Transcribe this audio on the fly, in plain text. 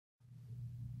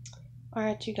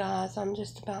Alright, you guys, I'm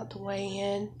just about to weigh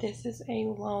in. This is a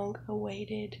long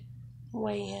awaited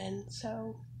weigh-in,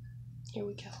 so here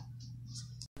we go.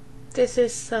 This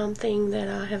is something that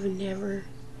I have never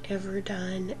ever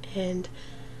done and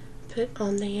put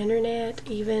on the internet.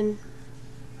 Even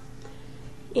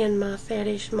in my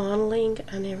fetish modeling,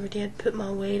 I never did put my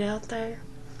weight out there.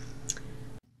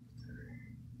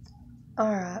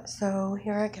 Alright, so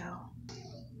here I go.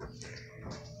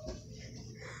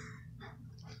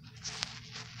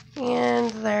 And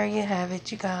there you have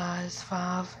it, you guys,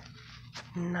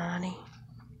 $5.90.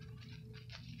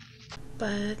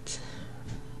 But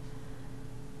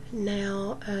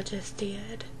now I just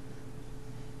did.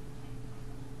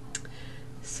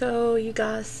 So you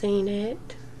guys seen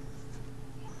it.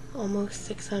 Almost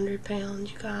 600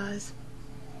 pounds, you guys.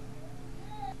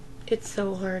 It's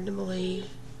so hard to believe.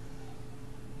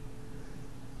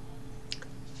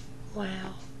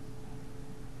 Wow.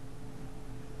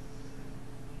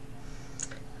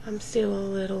 I'm still a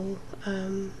little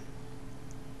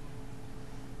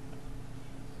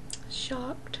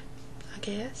shocked, I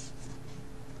guess.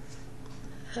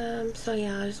 So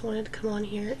yeah, I just wanted to come on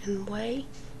here and weigh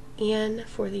in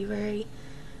for the very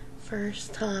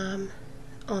first time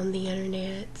on the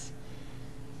internet.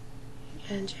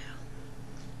 And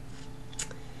yeah,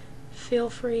 feel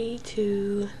free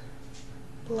to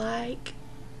like,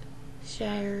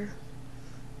 share,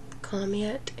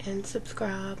 comment, and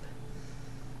subscribe.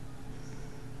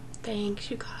 Thanks,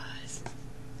 you guys.